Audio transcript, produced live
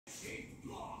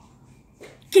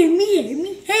Give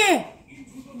me hair.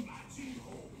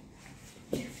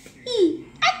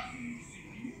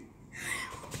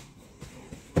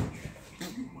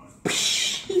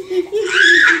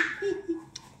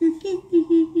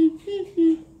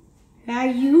 Are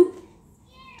you?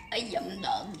 I am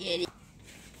not getting.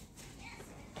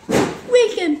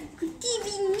 Welcome to TV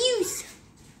News.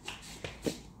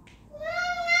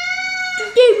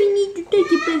 Today we need to talk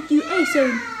about your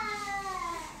iPhone.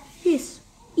 Yes,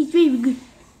 it's very good.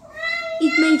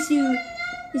 It makes your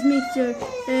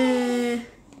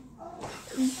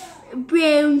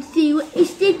brown thing.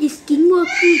 Is that the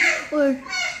skinwalker or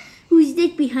who's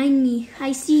that behind me?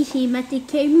 I see him at the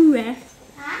camera.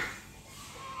 Huh?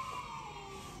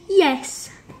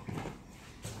 Yes.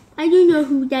 I don't know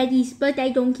who that is, but I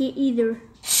don't care either.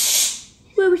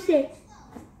 What was that?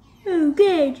 Oh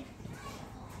God.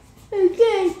 Oh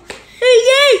God. Oh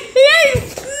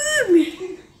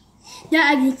God. Now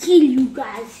I'm gonna kill you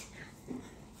guys.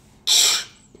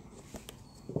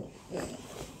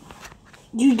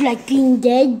 You like being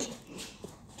dead?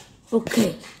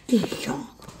 Okay, this song.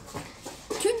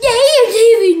 Today in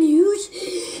TV News,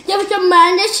 there was a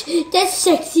man that's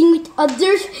sexing with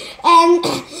others and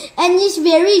he's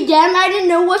very dumb. I don't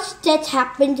know what that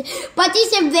happened, but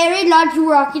it's a very large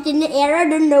rocket in the air. I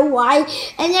don't know why,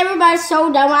 and everybody's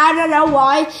so dumb. I don't know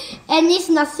why, and there's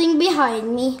nothing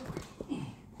behind me.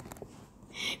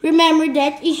 Remember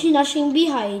that it's nothing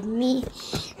behind me.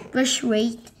 But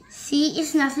wait, see,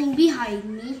 it's nothing behind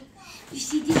me. You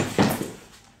see this?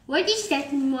 What is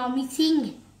that mommy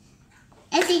thing?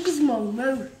 I think it's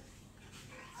Momo.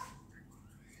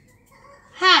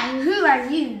 Hi, who are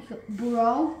you,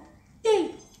 bro?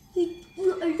 Hey,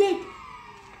 you are dead.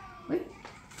 What?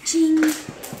 Ching.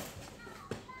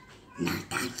 No,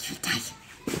 don't you die.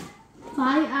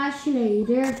 5 hours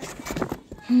later.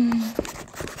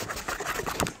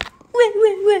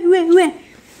 Where?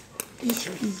 He's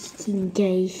freaking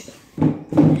guys.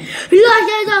 Let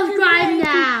us subscribe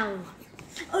now.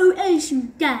 Or else you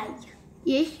die.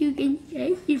 Yes, you can say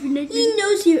definitely. He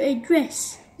knows your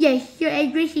address. Yes, your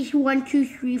address is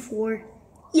 1234.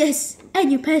 Yes,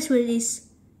 and your password is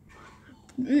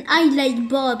I like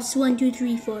Bob's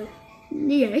 1234.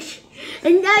 Yes,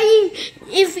 and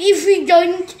if we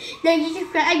don't like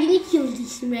subscribe, I'm gonna kill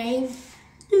this man.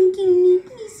 Don't kill me,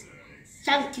 please.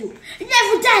 Thank you.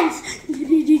 Never dance.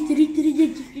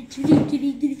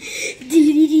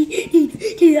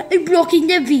 I'm blocking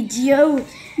the video.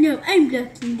 No, I'm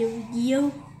blocking the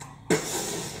video.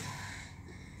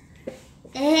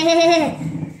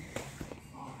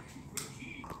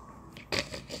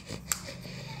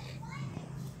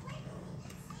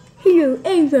 Hello,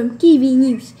 I'm from TV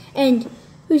News. And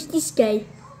who's this guy?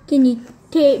 Can you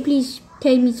please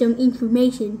tell me some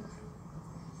information?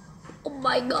 Oh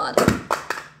my God.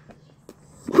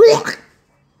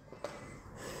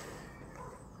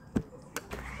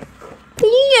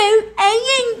 Hello, I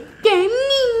am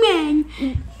Dummy Man.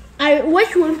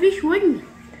 What's 1 plus 1?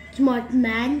 Smart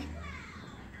man.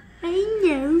 I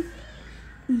know.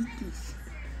 Who's this?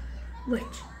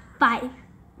 What? 5.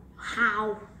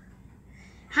 How?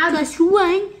 Plus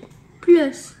 1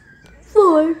 plus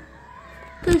 4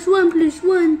 plus 1 plus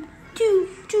 1 2.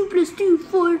 2 plus 2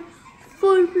 4.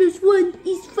 4 plus 1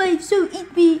 is 5, so it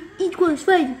equals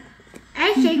 5.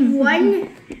 I said 1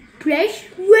 plus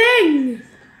 1.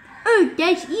 Oh,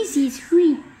 that's easy. It's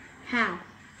 3. How?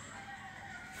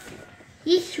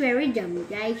 He's very dumb,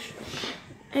 guys.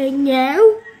 And now,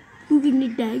 we're gonna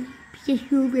die because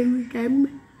you're very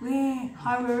dumb.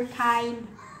 Horror time.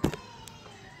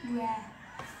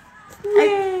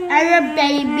 Are you a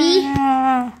baby?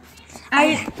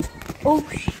 I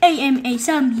am a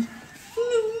zombie.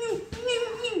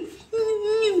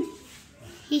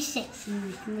 He's sexy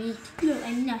with me. No,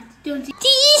 I'm not. Don't.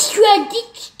 These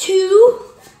rabbits too.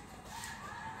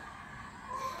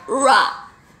 Rah.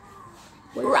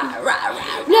 Rah, rah,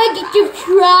 rah. Like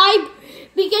subscribe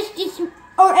because this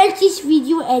or else this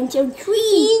video ends on 3.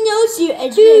 He knows your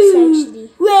address 2. actually.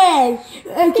 Well,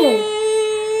 okay.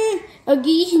 Okay,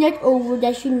 it's not over.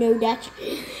 That you know that.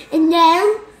 And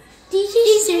now this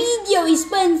video is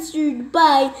sponsored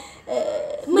by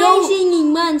My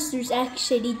Singing Monsters.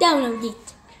 Actually, download it.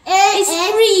 It's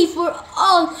free for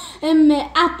all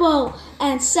Apple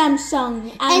and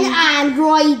Samsung And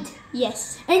Android.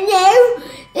 Yes. And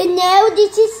now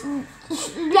this is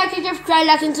like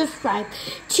and subscribe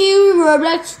to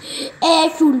Roblox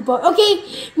Football. Okay.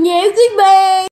 Now goodbye.